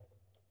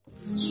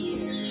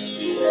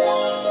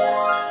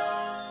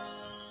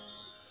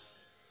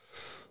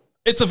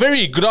It's a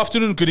very good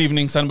afternoon, good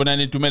evening,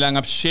 Sanbonani, Dumelang,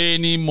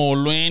 Absheni,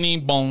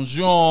 Molweni,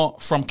 Bonjour,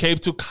 from Cape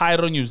to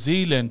Cairo, New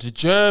Zealand,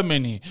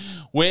 Germany,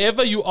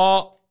 wherever you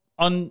are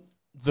on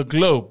the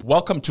globe.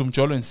 Welcome to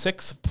Umjolo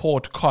Sex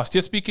Podcast.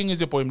 Here speaking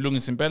is your boy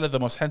Mlungi Simbela, the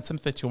most handsome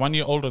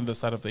 31-year-old on the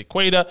side of the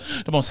equator,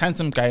 the most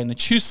handsome guy in the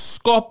cheese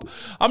scope.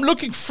 I'm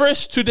looking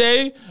fresh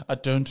today. I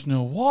don't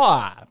know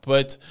why,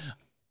 but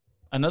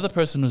another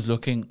person who's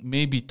looking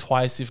maybe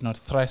twice, if not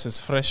thrice, as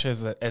fresh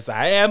as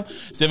I am.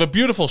 So they have a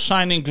beautiful,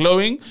 shining,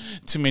 glowing.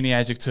 Too many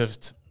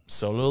adjectives.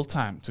 So little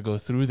time to go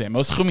through them.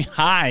 Oskumi,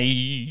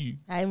 hi.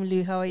 Hi,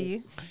 Mlu. How are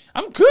you?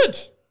 I'm good.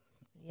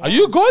 Yeah. Are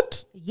you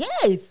good?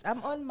 Yes.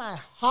 I'm on my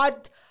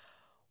hot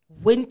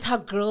winter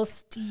girl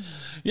steam.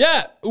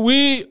 Yeah,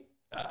 we're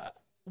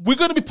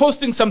going to be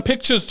posting some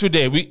pictures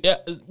today.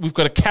 We've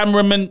got a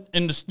cameraman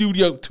in the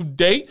studio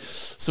today,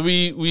 so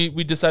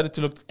we decided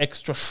to look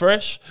extra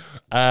fresh.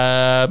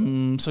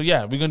 So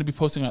yeah, we're going to be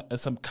posting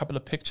some couple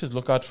of pictures.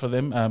 Look out for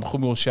them.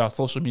 Khumi will share our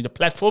social media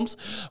platforms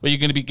where you're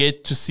going to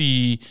get to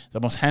see the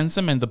most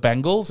handsome and the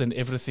bangles and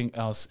everything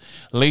else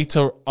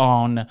later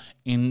on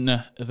in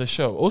the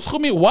show.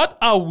 Khumi, what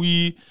are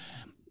we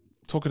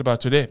talking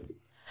about today?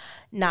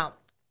 Now,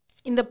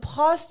 in the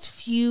past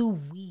few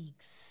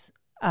weeks,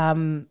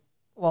 in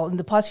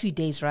the past few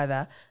days,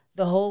 rather,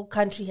 the whole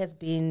country has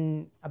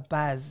been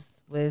abuzz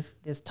with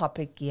this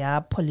topic,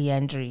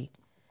 polyandry.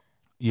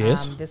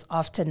 Yes. This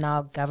afternoon,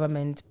 our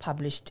government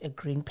published a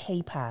green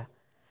paper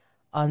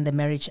on the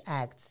Marriage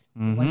Act.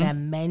 When they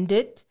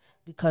amended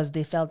because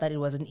they felt that it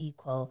wasn't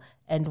equal.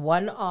 And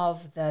one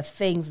of the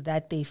things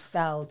that they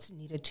felt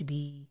needed to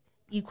be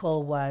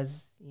equal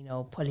was,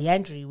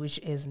 polyandry, which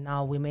is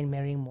now women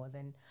marrying more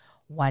than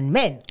one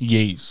man.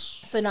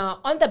 Yes. So now,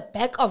 on the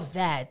back of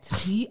that,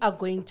 we are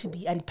going to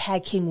be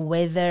unpacking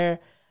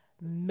whether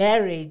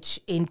marriage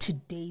in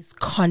today's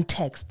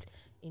context,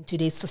 in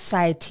today's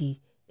society,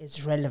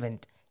 is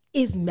relevant.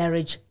 Is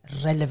marriage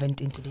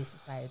relevant in today's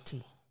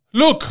society?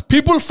 Look,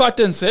 people fat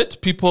and set,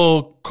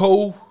 people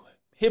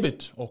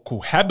cohabit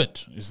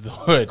is the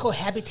word.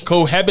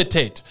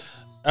 Cohabitate.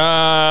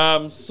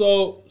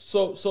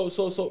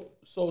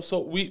 So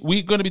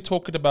we're going to be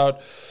talking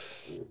about.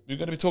 We're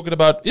going to be talking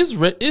about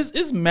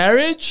is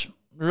marriage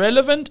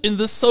relevant in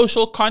this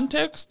social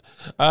context?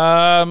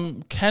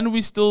 Can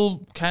we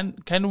still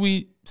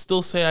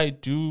say I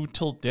do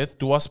till death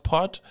do us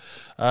part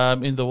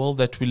in the world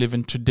that we live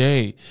in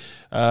today?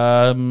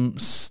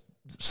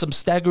 Some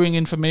staggering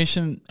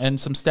information and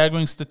some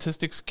staggering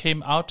statistics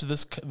came out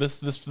this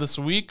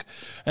week,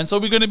 and so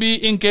we're going to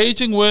be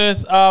engaging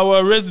with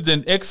our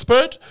resident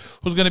expert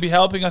who's going to be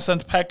helping us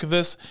unpack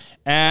this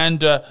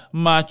and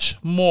much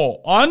more.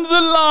 On the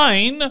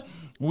line,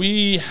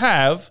 we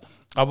have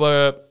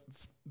our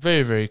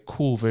very, very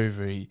cool, very,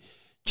 very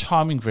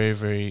charming, very,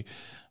 very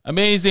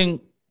amazing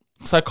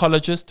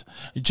psychologist,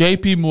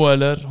 JP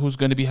Mueller, who's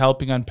going to be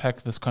helping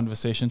unpack this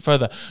conversation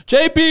further.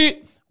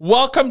 JP,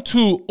 welcome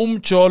to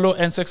Umjolo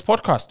and Sex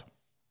Podcast.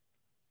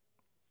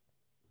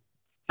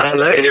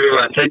 Hello,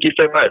 everyone. Thank you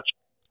so much.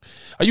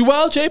 Are you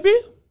well, JP?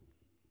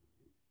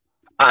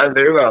 I'm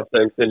very well,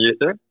 thanks. And you,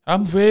 sir?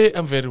 I'm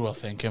very well,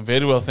 thank you. I'm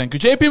very well, thank you.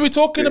 JP, we're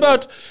talking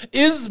about,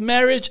 is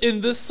marriage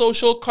in this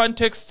social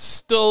context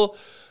still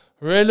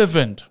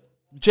relevant?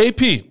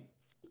 JP,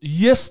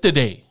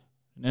 yesterday,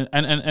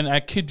 and I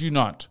kid you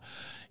not,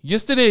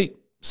 yesterday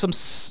some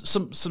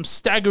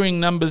staggering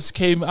numbers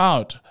came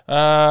out.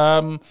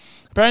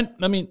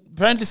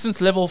 Apparently since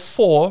level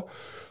 4,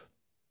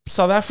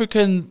 South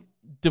African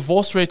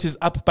divorce rate is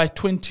up by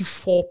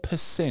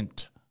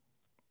 24%.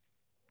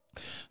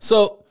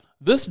 So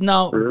this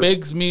now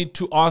begs me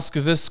to ask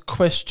this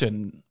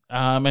question,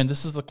 and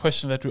this is the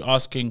question that we're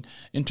asking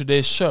in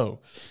today's show.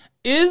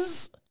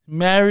 Is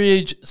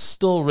marriage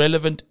still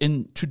relevant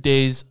in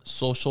today's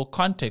social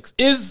context?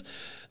 Is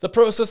the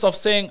process of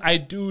saying I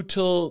do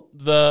till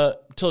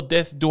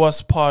death do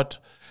us part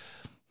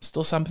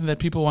still something that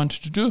people want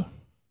to do?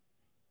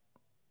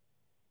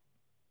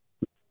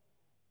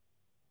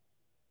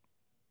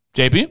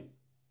 JP?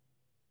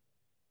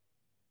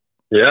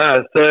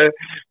 Yeah, so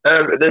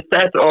the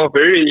stats are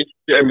very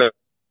when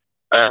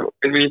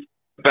we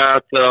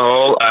about the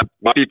whole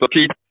why people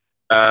cheat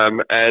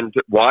and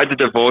why the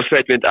divorce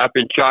rate went up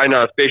in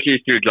China,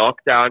 especially through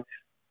lockdown.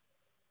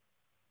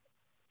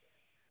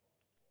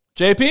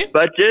 JP?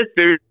 But just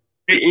can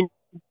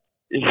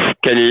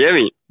you hear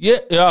me? Yeah,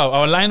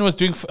 our line was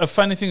doing a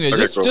funny thing there.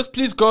 Okay, just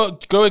please go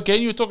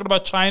again. You were talking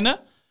about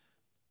China?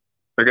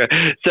 Okay,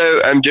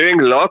 so during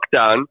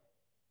lockdown,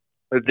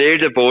 their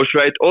divorce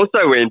rate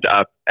also went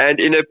up. And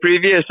in a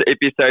previous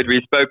episode,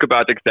 we spoke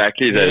about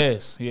exactly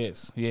this.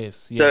 Yes.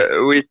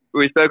 So we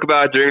spoke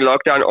about during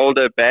lockdown, all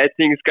the bad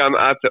things come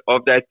up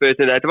of that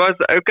person. That was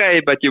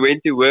okay, but you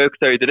went to work,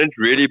 so it didn't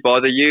really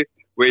bother you.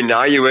 Where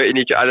now you were in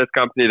each other's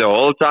company the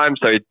whole time,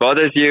 so it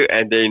bothers you,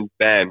 and then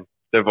bam,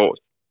 divorce.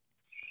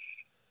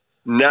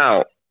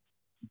 Now,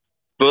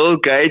 Bill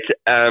Gates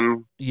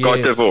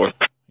got divorced.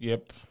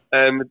 Yep.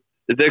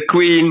 The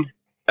Queen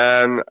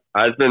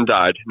husband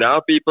died. Now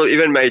people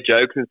even made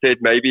jokes and said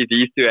maybe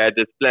these two had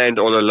this planned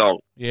all along.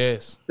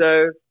 Yes.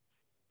 So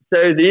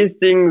these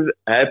things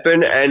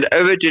happen, and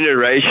over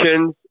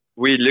generations,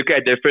 we look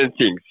at different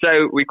things.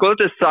 So we call it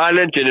the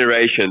silent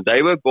generation.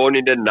 They were born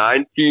in the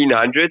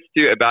 1900s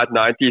to about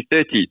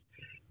 1930s.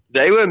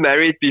 They were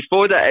married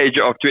before the age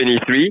of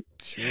 23,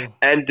 Sure.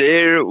 and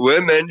their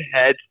women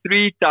had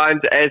 3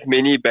 times as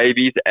many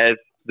babies as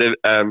the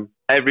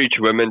average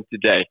woman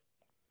today.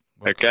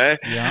 Okay?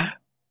 Yeah.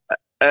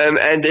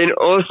 And then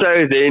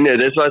also,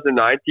 this was the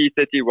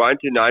 1931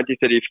 to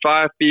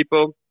 1935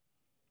 people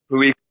who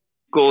we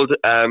called,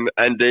 and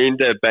then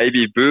the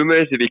baby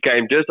boomers who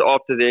became just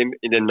after them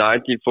in the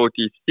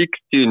 1946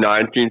 to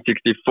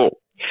 1964.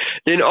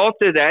 Then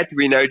after that,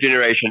 we know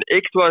Generation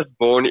X was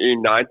born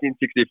in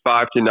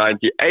 1965 to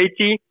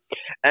 1980,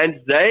 and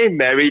they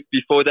married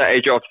before the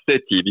age of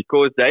 30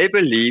 because they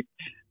believe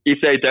if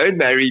they don't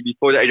marry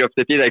before the age of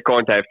 30, they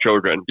can't have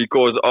children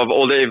because of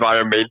all the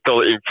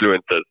environmental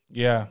influences.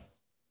 Yeah.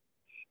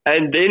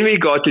 And then we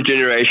got to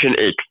Generation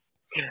X.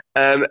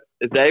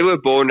 They were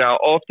born now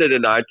after the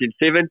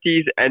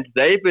 1970s, and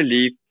they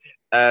believe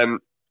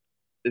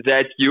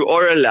that you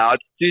are allowed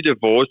to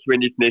divorce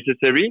when it's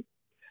necessary.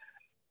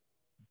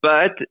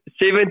 But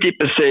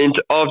 70%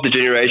 of the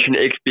Generation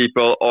X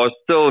people are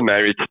still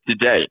married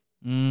today.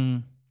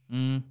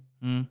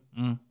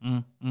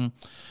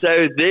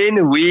 So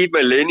then we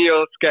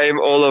millennials came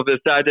all of a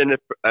sudden,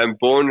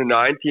 born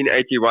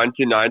 1981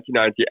 to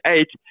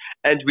 1998,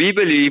 and we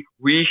believe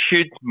we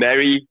should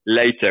marry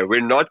later.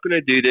 We're not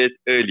going to do this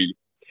early.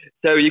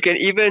 So you can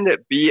even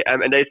be,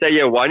 and they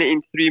say 1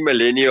 in 3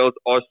 millennials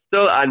are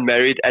still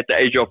unmarried at the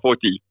age of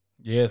 40.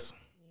 Yes.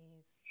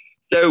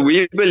 So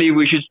we believe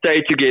we should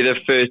stay together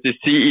first to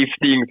see if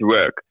things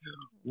work.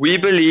 We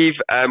believe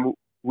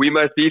we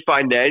must be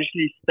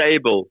financially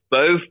stable,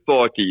 both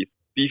parties,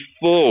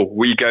 before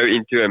we go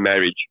into a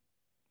marriage.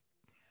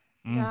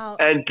 Now,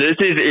 And this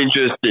is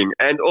interesting.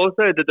 And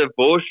also the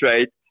divorce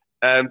rate,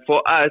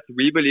 for us,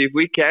 we believe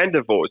we can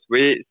divorce.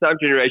 Some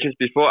generations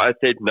before us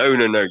said, no,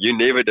 you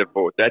never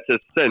divorce. That's a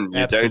sin.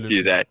 You don't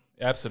do that.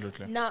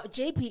 Absolutely. now,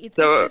 JP, it's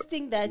So,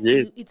 interesting that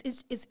yes.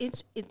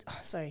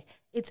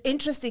 it's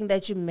interesting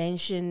that you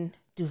mention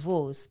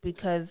divorce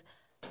because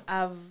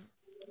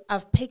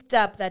I've picked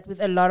up that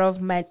with a lot of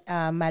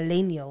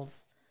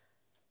millennials,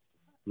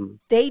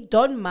 they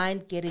don't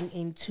mind getting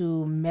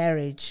into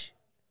marriage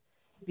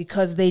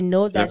because they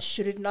know that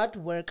should it not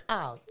work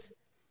out,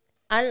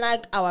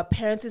 unlike our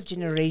parents'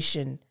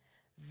 generation,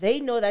 they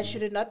know that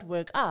should it not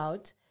work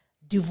out,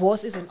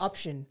 divorce is an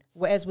option.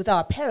 Whereas with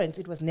our parents,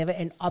 it was never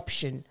an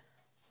option.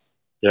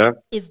 Yeah.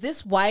 Is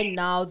this why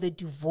now the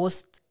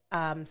divorce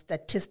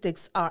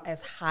statistics are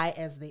as high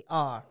as they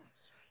are?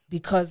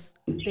 Because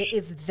there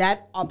is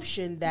that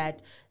option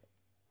that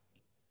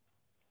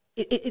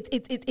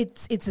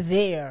it's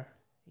there.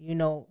 You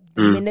know,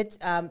 the minute,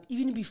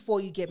 even before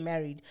you get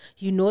married,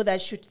 you know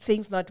that should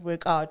things not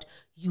work out,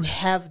 you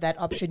have that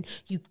option.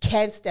 You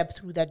can step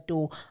through that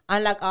door.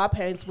 Unlike our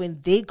parents, when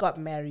they got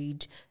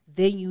married,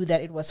 they knew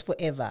that it was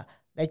forever,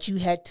 that you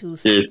had to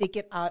stick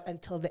it out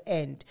until the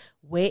end.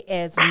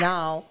 Whereas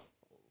now,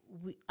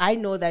 I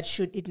know that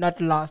should it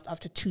not last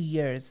after 2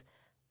 years,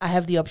 I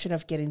have the option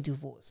of getting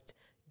divorced.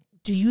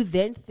 Do you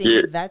then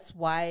think that's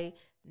why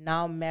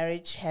now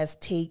marriage has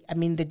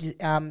taken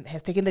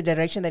the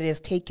direction that it has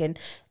taken,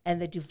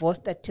 and the divorce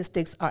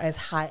statistics are as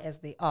high as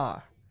they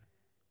are?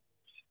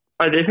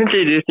 I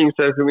definitely do think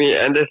so for me.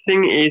 And the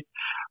thing is,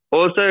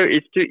 also,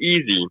 it's too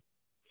easy.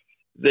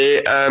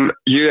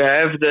 You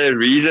have the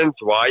reasons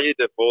why you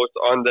divorce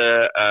on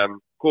the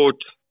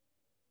court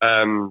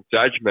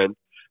judgment,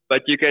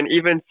 but you can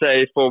even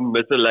say for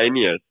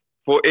miscellaneous,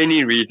 for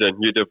any reason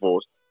you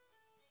divorce.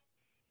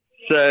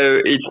 So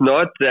it's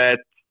not that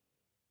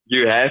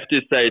you have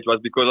to say it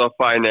was because of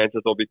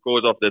finances or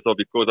because of this or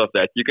because of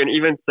that. You can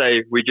even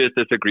say we just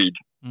disagreed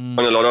on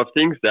a lot of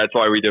things. That's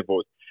why we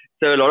divorced.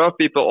 So a lot of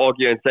people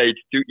argue and say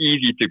it's too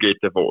easy to get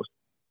divorced.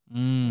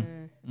 JP?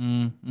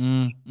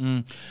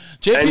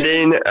 And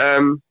then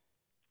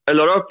a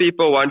lot of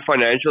people want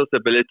financial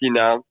stability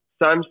now.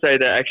 Some say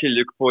they actually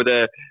look for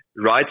the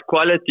right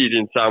qualities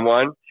in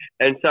someone,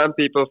 and some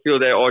people feel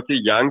they are too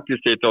young to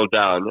settle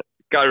down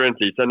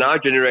currently. So now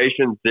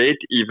Generation Z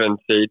even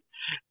said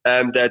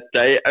that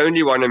they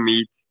only want to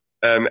meet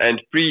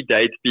and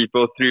pre-date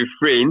people through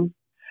friends,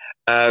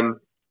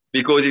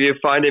 because if you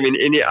find them in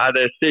any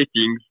other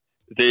settings,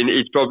 then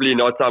it's probably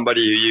not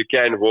somebody who you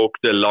can walk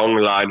the long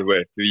line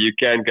with, who you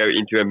can go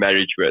into a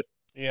marriage with.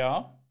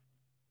 Yeah.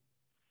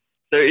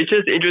 So it's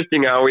just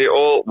interesting how we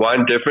all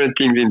want different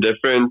things in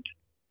different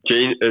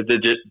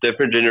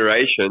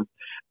generations.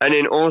 And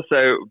then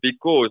also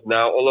because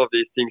now all of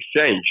these things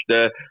change.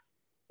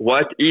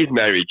 What is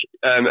marriage?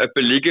 A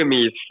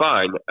polygamy is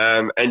fine,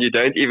 and you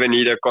don't even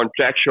need a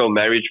contractual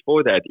marriage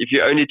for that. If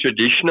you're only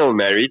traditional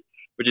married,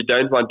 but you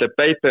don't want a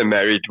paper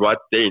marriage, what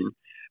then?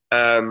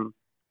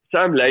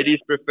 Some ladies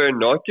prefer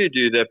not to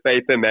do the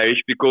paper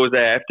marriage because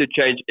they have to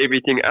change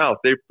everything else,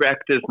 their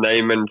practice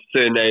name and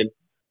surname.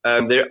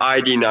 their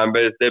ID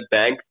numbers, their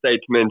bank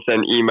statements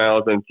and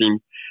emails and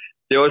things.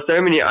 There are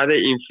so many other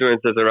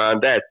influences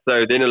around that.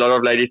 So then a lot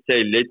of ladies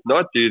say, let's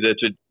not do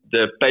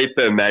the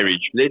paper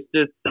marriage. Let's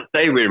just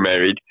say we're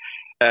married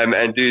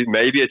and do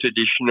maybe a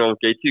traditional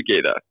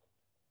get-together.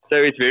 So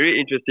it's very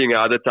interesting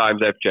how the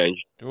times have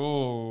changed.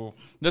 Oh,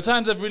 the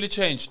times have really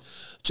changed.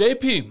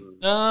 JP,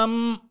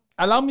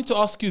 allow me to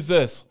ask you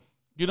this.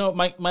 You know,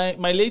 my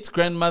late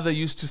grandmother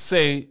used to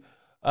say,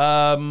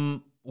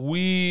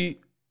 we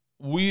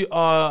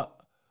are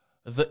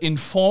the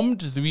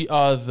informed, we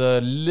are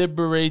the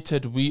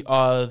liberated, we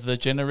are the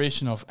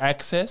generation of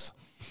access.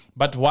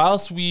 But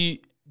whilst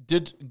we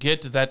did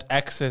get that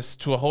access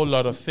to a whole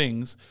lot of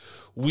things,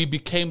 we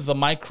became the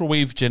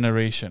microwave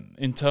generation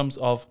in terms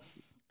of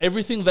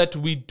everything that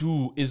we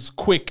do is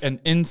quick and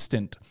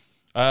instant.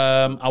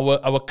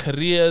 Our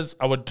careers,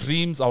 our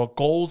dreams, our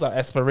goals, our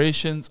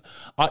aspirations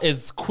are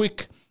as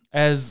quick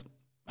as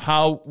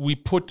how we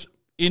put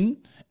in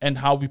and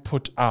how we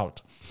put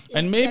out.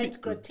 And maybe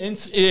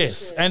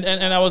yes, and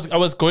I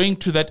was going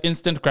to that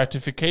instant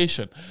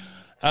gratification,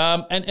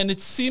 and it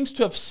seems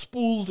to have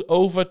spooled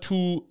over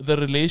to the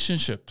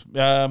relationship,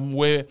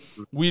 where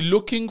we're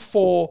looking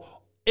for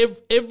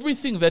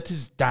everything that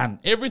is done,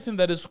 everything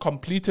that is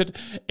completed,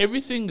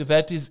 everything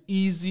that is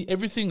easy,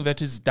 everything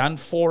that is done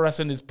for us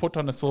and is put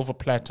on a silver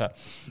platter.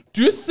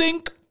 Do you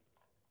think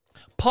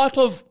part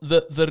of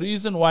the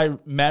reason why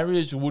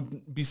marriage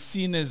would be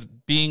seen as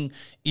being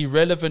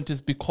irrelevant is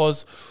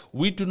because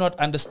we do not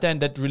understand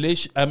that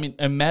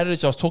a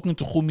marriage, I was talking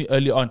to Khumi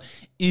early on,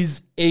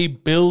 is a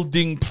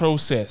building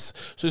process.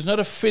 So it's not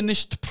a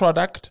finished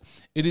product.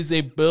 It is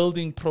a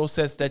building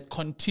process that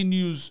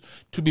continues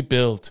to be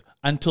built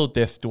until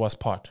death do us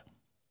part.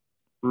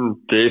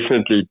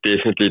 Definitely.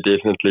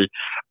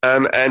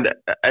 And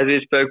as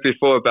we spoke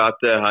before about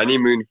the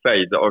honeymoon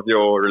phase of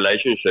your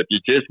relationship, you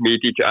just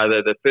meet each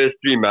other. The first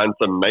 3 months,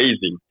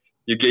 amazing.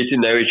 You get to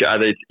know each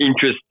other. It's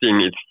interesting.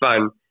 It's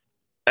fun.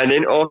 And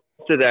then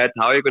after that,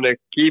 how are you going to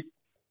keep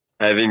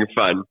having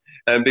fun?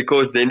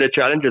 Because then the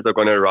challenges are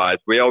going to arise.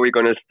 Where are we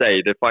going to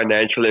stay? The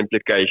financial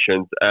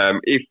implications.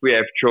 If we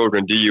have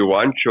children, do you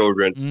want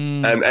children?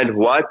 And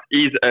what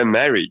is a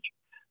marriage?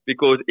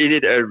 Because is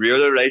it a real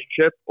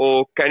relationship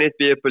or can it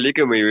be a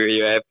polygamy where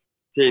you have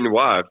 10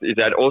 wives? Is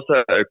that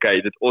also okay?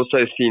 Is it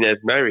also seen as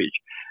marriage?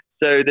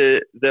 So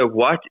the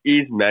what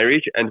is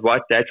marriage and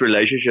what that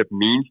relationship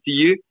means to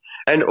you.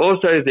 And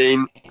also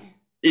then,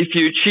 if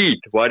you cheat,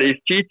 what is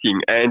cheating?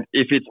 And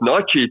if it's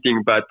not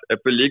cheating but a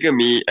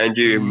polygamy and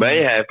you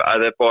may have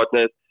other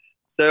partners.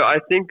 So I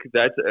think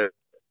that's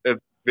a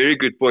very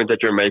good point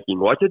that you're making.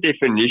 What's the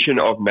definition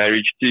of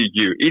marriage to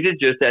you? Is it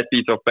just that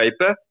piece of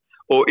paper?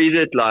 Or is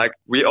it like,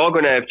 we are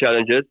going to have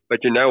challenges, but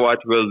you know what?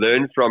 We'll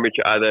learn from each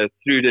other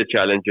through the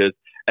challenges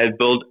and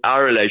build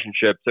our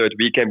relationship so that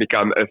we can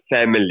become a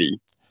family.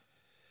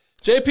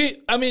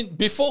 JP,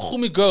 before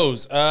Khumi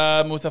goes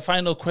with a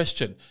final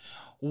question,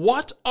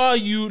 what have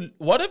you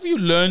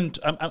learned?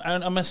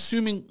 I'm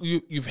assuming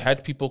you've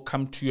had people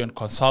come to you and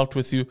consult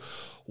with you.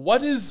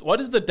 What is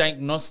the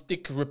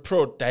diagnostic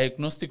report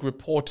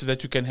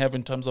that you can have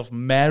in terms of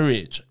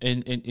marriage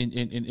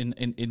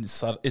in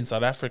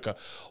South Africa?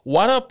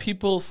 What are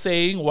people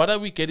saying? What are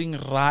we getting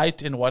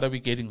right and what are we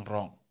getting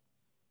wrong?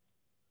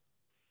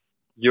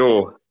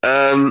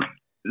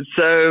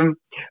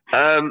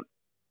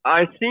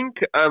 I think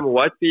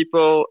what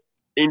people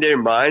in their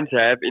minds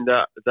have in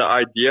the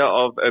idea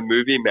of a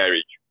movie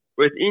marriage.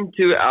 Within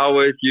 2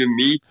 hours, you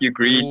meet, you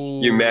greet,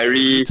 you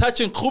marry,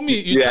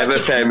 you have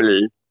a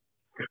family.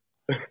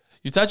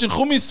 You're touching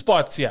Khumi's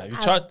spots here.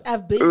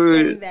 I've been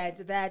saying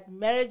that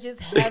marriages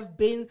have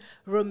been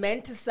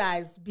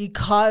romanticized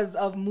because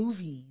of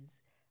movies.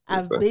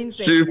 I've been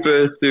saying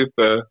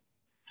super.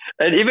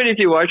 And even if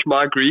you watch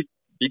my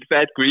Big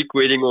Fat Greek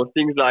Wedding or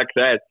things like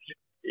that,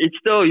 it's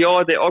still,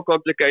 there are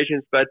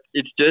complications, but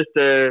it's just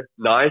a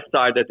nice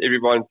side that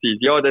everyone sees.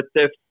 The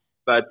tiff,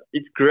 but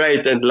it's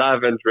great and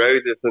love and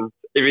roses and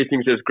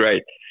everything's just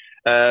great.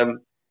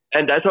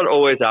 And that's not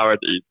always how it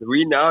is.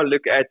 We now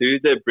look at who's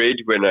the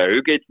breadwinner,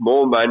 who gets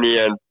more money,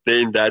 and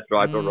then that's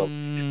right or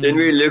wrong. Then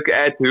we look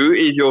at who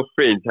is your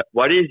friend,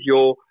 what is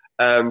your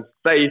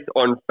face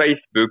on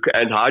Facebook,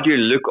 and how do you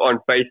look on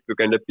Facebook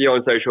and appear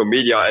on social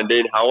media, and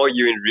then how are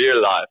you in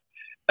real life?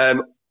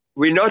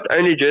 We're not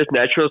only just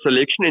natural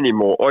selection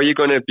anymore. Are you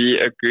going to be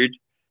a good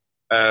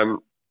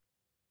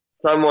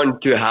someone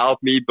to help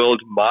me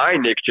build my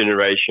next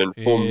generation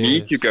for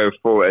me to go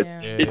forward?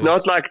 It's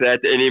not like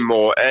that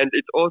anymore. And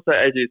it's also,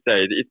 as you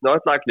said, it's not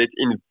like let's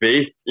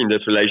invest in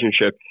this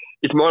relationship.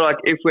 It's more like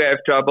if we have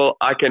trouble,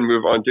 I can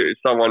move on to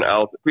someone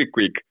else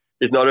quick.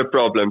 It's not a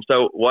problem.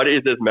 So what is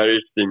this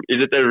marriage thing?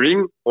 Is it a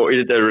ring or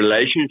is it a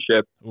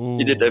relationship?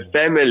 Is it a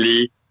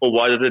family, or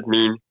what does it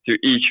mean to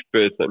each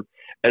person?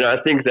 And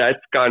I think that's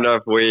kind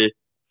of where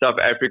South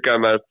Africa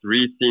must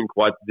rethink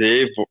what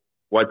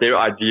their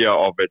idea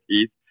of it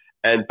is.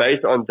 And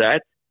based on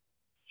that,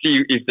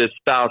 see if the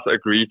spouse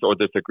agrees or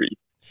disagrees.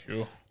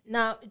 Sure.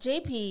 Now,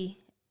 JP,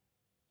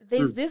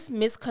 there's this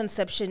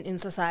misconception in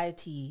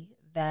society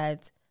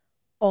that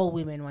all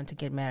women want to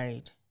get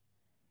married,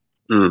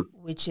 Mm.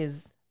 which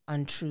is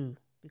untrue,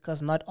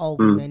 because not all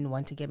women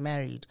want to get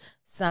married.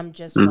 Some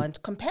just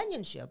want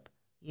companionship,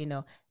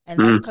 and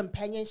that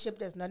companionship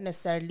does not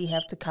necessarily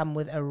have to come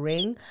with a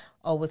ring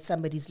or with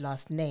somebody's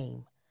last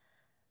name.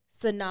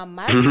 So now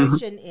my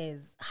question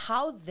is,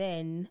 how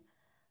then,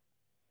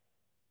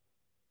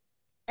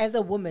 as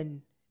a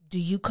woman, do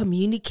you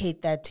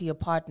communicate that to your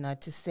partner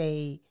to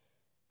say,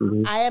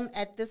 I am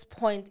at this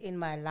point in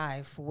my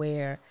life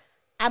where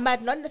I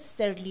might not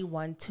necessarily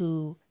want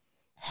to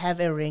have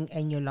a ring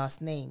and your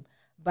last name,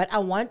 but I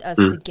want us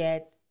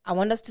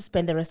to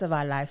spend the rest of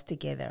our lives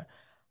together.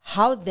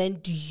 How then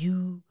do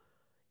you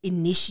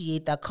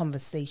initiate that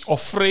conversation? Or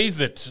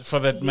phrase it, for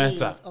that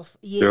matter.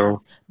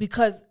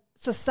 Because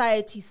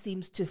society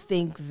seems to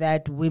think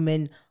that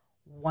women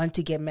want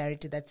to get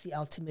married, that's the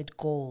ultimate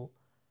goal.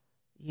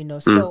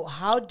 So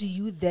how do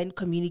you then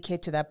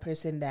communicate to that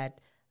person that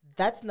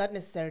that's not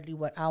necessarily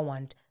what I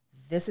want?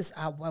 This is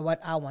what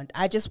I want.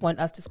 I just want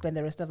us to spend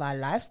the rest of our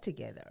lives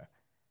together.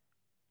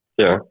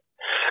 Yeah.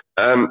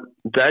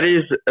 That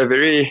is a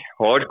very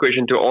hard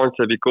question to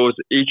answer because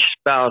each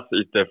spouse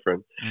is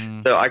different.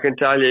 So I can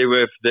tell you,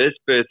 with this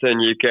person,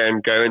 you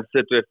can go and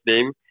sit with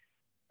them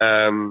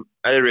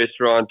at a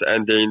restaurant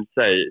and then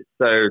say,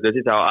 so this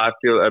is how I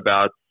feel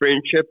about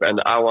friendship,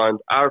 and I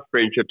want our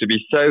friendship to be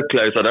so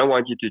close. I don't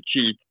want you to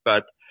cheat,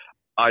 but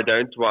I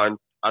don't want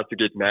us to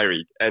get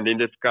married. And then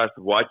discuss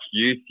what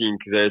you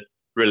think this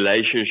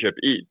relationship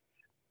is,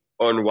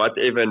 on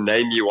whatever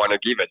name you want to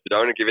give it. If you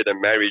don't want to give it a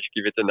marriage,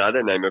 give it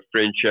another name, a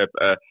friendship,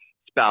 a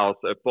spouse,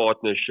 a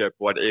partnership,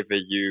 whatever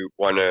you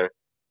want to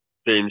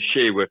then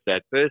share with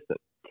that person.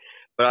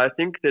 But I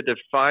think the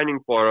defining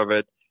part of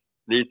it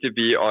needs to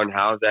be on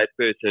how that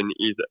person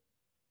is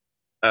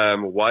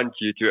want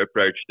you to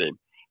approach them.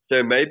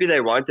 So maybe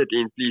they want it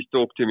in, please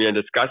talk to me and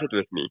discuss it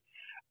with me.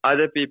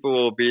 Other people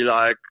will be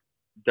like,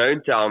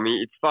 don't tell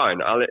me, it's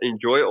fine. I'll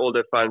enjoy all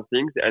the fun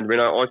things. And when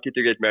I ask you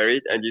to get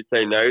married and you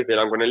say no, then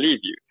I'm going to leave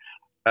you.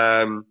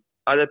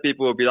 Other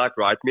people will be like,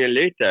 write me a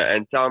letter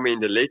and tell me in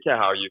the letter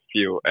how you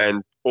feel,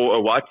 or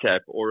a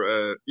WhatsApp or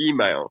a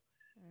email.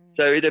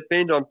 So it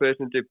depends on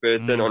person to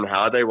person on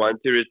how they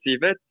want to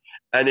receive it.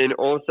 And then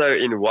also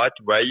in what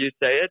way you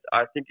say it.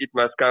 I think it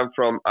must come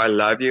from, I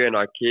love you and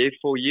I care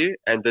for you,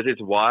 and this is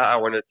why I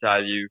want to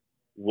tell you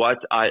what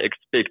I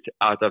expect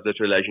out of this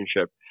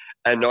relationship.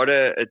 And not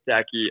a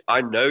tacky,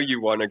 I know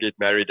you want to get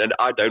married and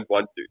I don't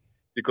want to,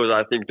 because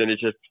I think then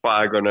it's just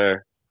fire going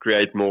to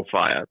create more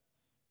fire.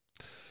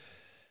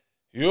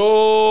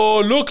 Yo,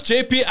 look,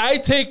 JP, I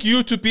take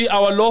you to be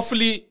our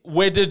lawfully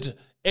wedded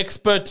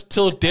expert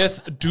till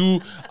death do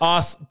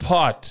us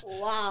part.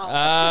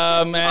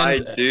 Wow. And, I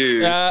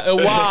do.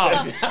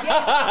 Wow.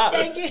 Yes,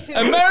 thank you.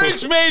 A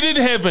marriage made in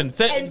heaven.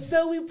 And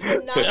so we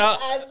pronounce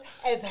us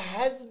as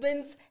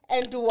husbands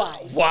and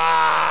wives.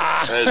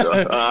 Wow.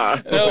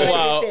 Wow.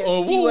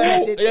 Oh, See what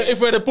I did there? if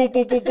we're the poop,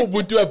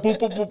 we'd do a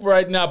poop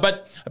right now.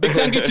 But a big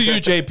thank you to you,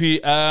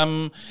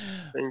 JP.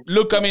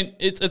 Look, I mean,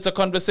 it's a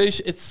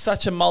conversation. It's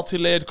such a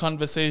multi-layered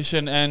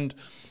conversation, and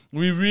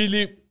we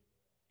really,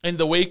 in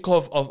the wake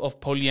of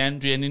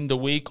polyandry and in the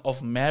wake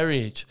of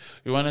marriage,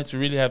 we wanted to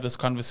really have this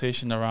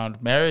conversation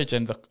around marriage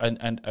and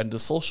the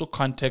social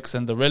context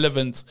and the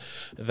relevance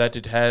that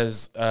it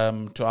has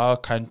to our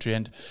country.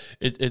 And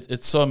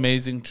it's so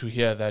amazing to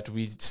hear that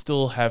we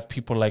still have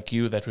people like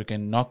you that we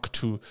can knock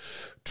to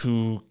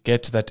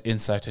get that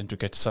insight and to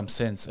get some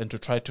sense and to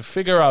try to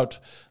figure out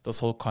this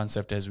whole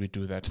concept as we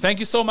do that. Thank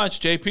you so much,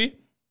 JP.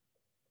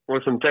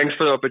 Awesome. Thanks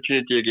for the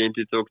opportunity again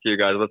to talk to you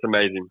guys. It was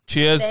amazing.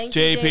 Cheers, Thank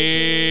you,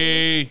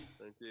 JP.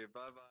 Thank you.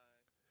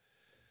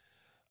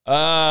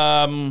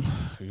 Bye-bye.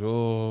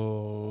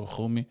 Yo,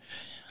 homie.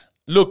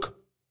 Look,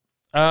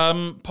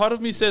 part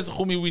of me says,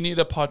 homie, we need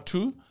a part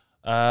 2.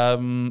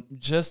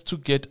 Just to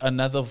get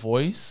another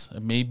voice,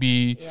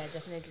 maybe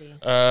definitely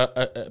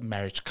a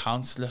marriage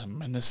counselor, a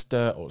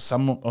minister, or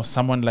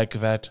someone like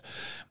that,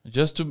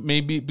 just to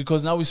maybe,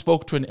 because now we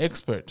spoke to an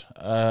expert,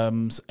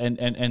 and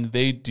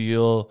they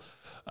deal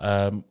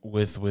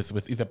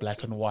with either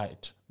black and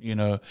white. We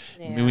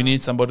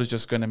need somebody who's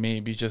just gonna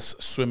maybe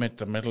just swim at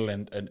the middle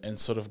and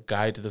sort of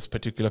guide this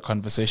particular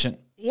conversation.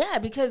 Yeah,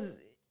 because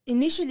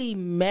initially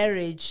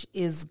marriage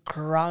is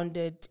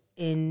grounded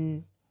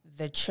in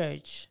the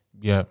church.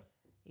 Yeah.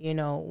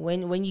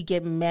 When you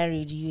get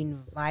married, you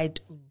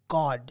invite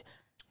God.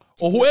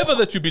 Or whoever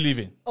that you believe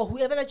in. Or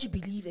whoever that you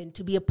believe in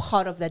to be a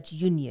part of that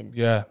union.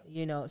 Yeah.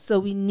 So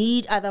we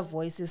need other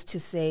voices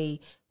to say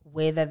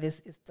whether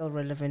this is still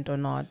relevant or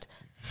not.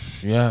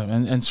 Yeah,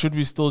 and should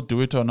we still do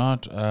it or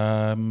not?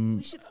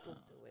 We should still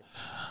do it.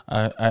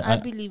 I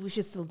believe we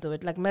should still do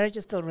it. Like, marriage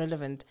is still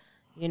relevant.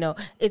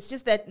 It's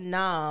just that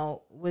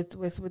now with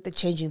the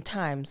changing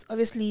times,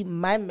 obviously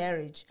my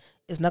marriage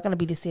is not going to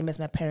be the same as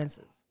my parents'.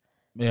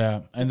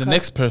 Yeah, and the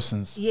next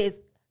person's. Yes,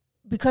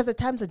 because the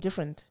times are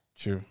different.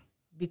 True.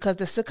 Because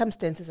the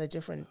circumstances are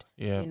different.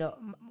 Yeah.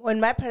 When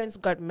my parents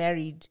got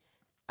married,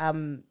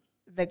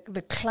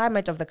 the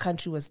climate of the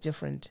country was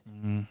different.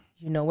 Mm-hmm.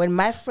 When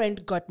my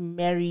friend got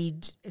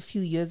married a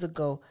few years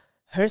ago,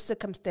 her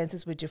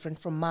circumstances were different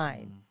from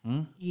mine.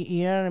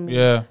 You know what I mean?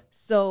 Yeah.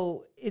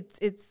 So it's.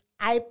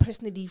 I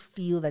personally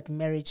feel that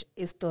marriage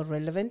is still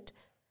relevant,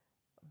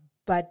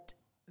 but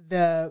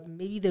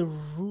maybe the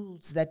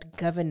rules that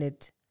govern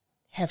it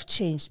have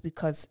changed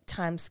because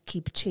times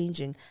keep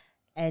changing,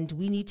 and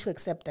we need to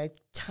accept that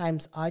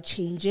times are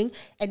changing,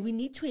 and we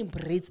need to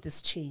embrace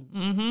this change.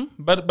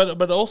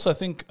 But also I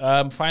think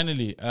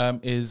finally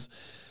is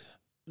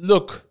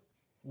look,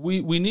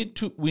 we need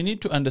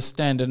to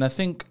understand, and I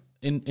think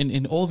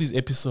in all these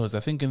episodes,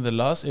 I think in the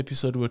last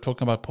episode we were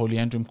talking about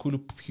polyandry.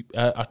 Mkhulu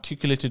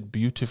articulated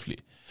beautifully.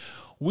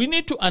 We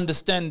need to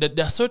understand that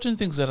there are certain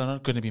things that are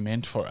not going to be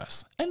meant for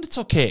us, and it's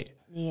okay.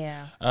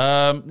 Yeah.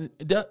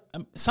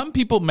 Some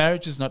people,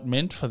 marriage is not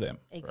meant for them,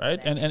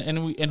 right?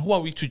 And who are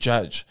we to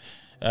judge?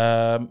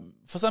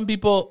 For some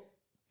people,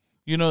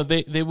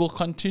 they will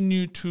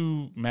continue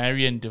to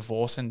marry and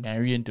divorce and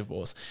marry and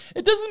divorce.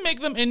 It doesn't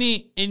make them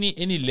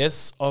any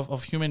less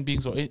of human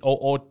beings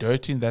or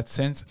dirty in that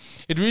sense.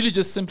 It really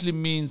just simply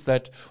means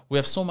that we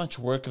have so much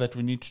work that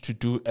we need to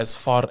do as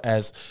far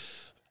as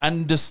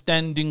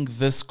understanding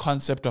this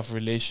concept of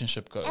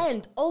relationship goes.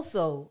 And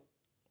also,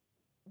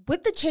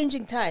 with the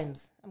changing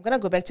times, I'm going to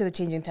go back to the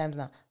changing times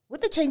now.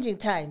 With the changing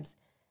times,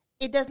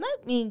 it does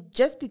not mean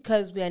just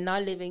because we are now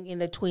living in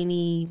the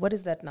what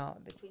is that now?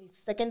 The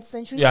 22nd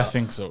century? Yeah, I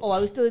think so. Or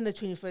are we still in the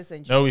 21st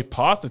century? No, we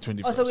passed the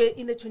 21st. Oh, so we're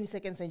in the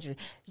 22nd century.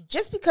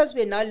 Just because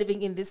we're now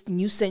living in this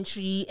new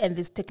century and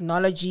this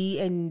technology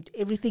and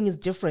everything is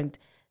different,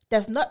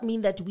 does not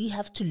mean that we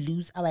have to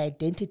lose our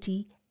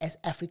identity as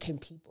African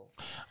people.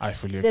 I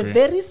fully agree. The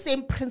very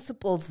same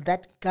principles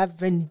that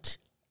governed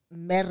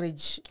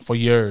marriage for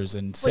years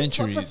and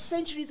centuries. For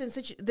centuries and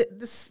centuries.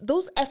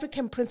 Those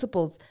African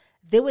principles,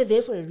 they were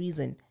there for a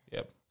reason.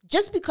 Yep.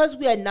 Just because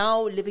we are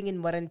now living in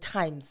modern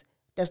times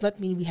does not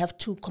mean we have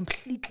to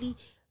completely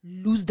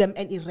lose them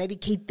and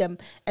eradicate them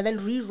and then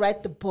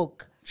rewrite the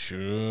book.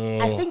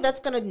 Sure. I think that's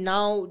going to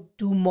now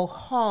do more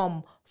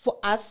harm for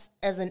us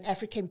as an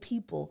African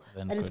people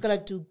than it's going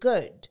to do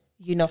good.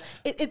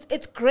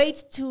 It's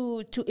great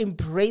to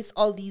embrace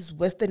all these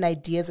Western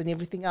ideas and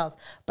everything else,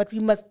 but we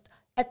must,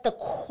 at the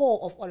core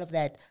of all of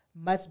that,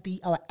 must be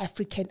our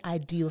African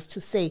ideals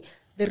to say,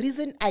 the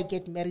reason I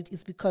get married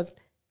is because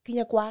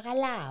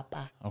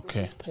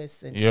okay. This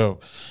person.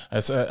 Yo, and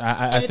it's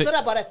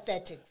not about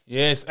aesthetics.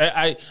 Yes,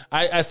 I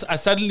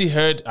suddenly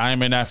heard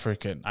I'm an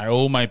African. I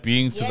owe my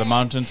beings to the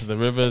mountains, to the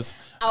rivers.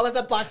 I was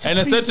about to and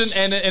preach.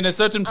 a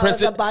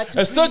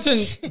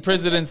certain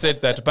president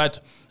said that. But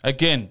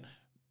again,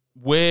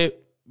 where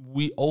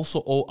we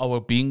also owe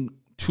our being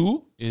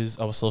to is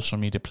our social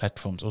media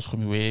platforms. Also,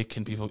 where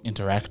can people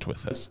interact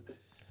with us?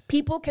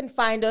 People can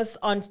find us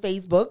on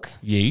Facebook,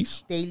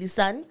 yes, Daily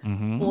Sun,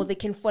 or they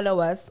can follow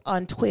us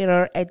on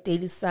Twitter at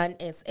Daily Sun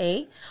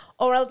SA,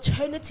 or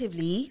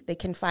alternatively, they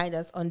can find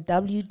us on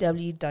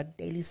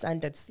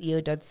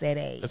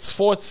www.dailysun.co.za. It's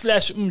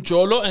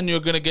 /Umjolo, and you're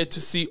going to get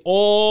to see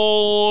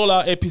all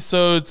our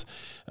episodes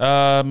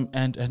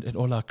and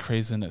all our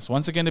craziness.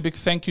 Once again, a big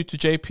thank you to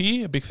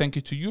JP, a big thank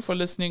you to you for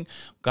listening.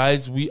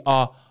 Guys, we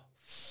are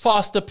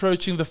fast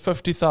approaching the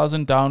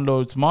 50,000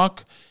 downloads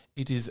mark.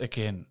 It is,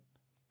 again,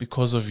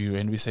 because of you,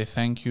 and we say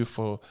thank you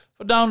for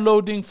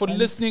downloading, for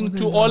listening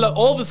to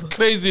all this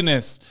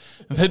craziness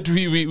that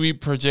we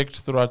project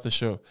throughout the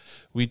show.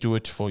 We do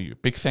it for you.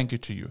 Big thank you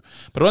to you.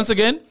 But once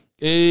again,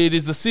 it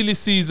is the silly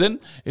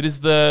season. It is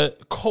the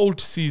cold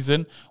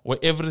season where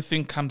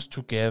everything comes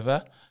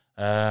together.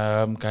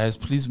 Guys,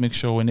 please make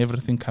sure when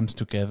everything comes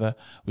together,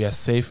 we are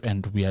safe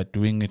and we are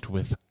doing it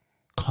with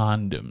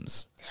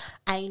condoms.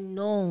 I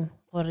know.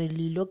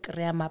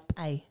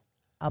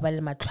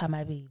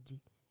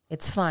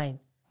 It's fine.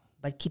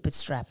 But keep it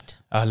strapped.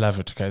 I love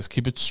it, guys.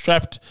 Keep it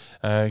strapped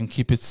and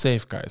keep it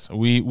safe, guys.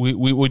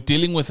 We're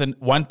dealing with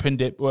one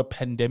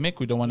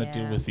pandemic. We don't want to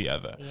deal with the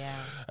other.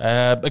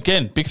 Yeah.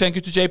 Again, big thank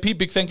you to JP.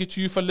 Big thank you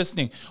to you for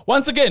listening.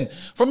 Once again,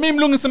 from me,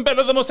 Mlungu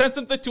Simbela, the most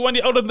handsome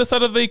 31-year-old on the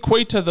side of the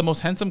equator, the most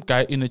handsome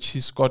guy in a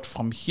cheese squad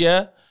from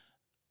here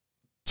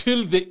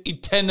till the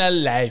eternal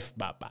life,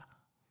 Baba.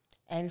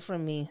 And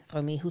from me,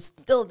 who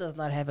still does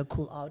not have a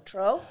cool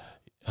outro.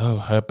 Oh,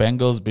 her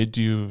Bengals bid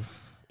you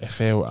a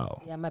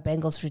farewell. Yeah, my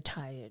Bengals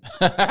retired.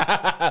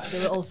 They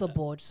were also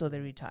bored, so they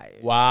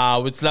retired.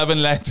 Wow, it's love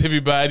and light,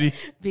 everybody.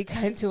 Be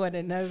kind to one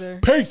another.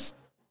 Peace.